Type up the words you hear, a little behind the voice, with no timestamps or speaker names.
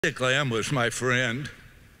Lamm was my friend,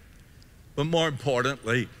 but more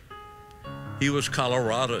importantly, he was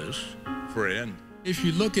Colorado's friend. If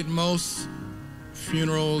you look at most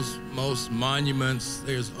funerals, most monuments,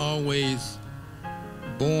 there's always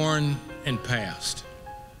born and past.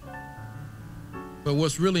 But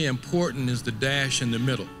what's really important is the dash in the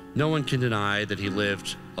middle. No one can deny that he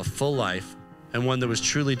lived a full life and one that was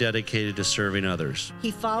truly dedicated to serving others. He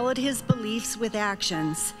followed his beliefs with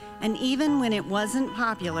actions, and even when it wasn't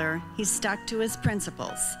popular, he stuck to his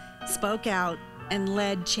principles, spoke out, and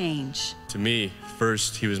led change. To me,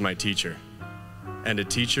 first, he was my teacher. And a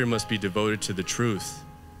teacher must be devoted to the truth.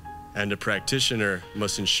 And a practitioner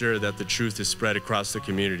must ensure that the truth is spread across the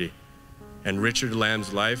community. And Richard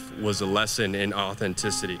Lamm's life was a lesson in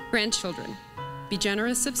authenticity. Grandchildren, be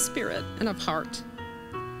generous of spirit and of heart.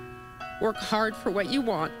 Work hard for what you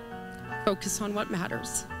want. Focus on what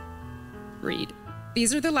matters. Read.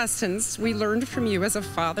 These are the lessons we learned from you as a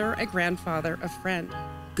father, a grandfather, a friend.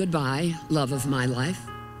 Goodbye, love of my life.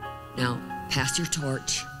 Now, pass your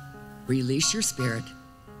torch, release your spirit,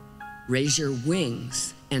 raise your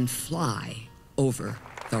wings, and fly over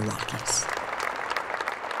the Rockies.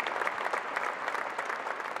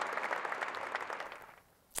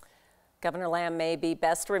 Governor Lamm may be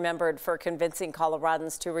best remembered for convincing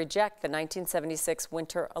Coloradans to reject the 1976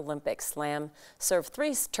 Winter Olympics. Lamm served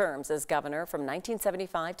 3 terms as governor from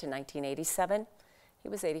 1975 to 1987. He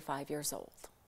was 85 years old.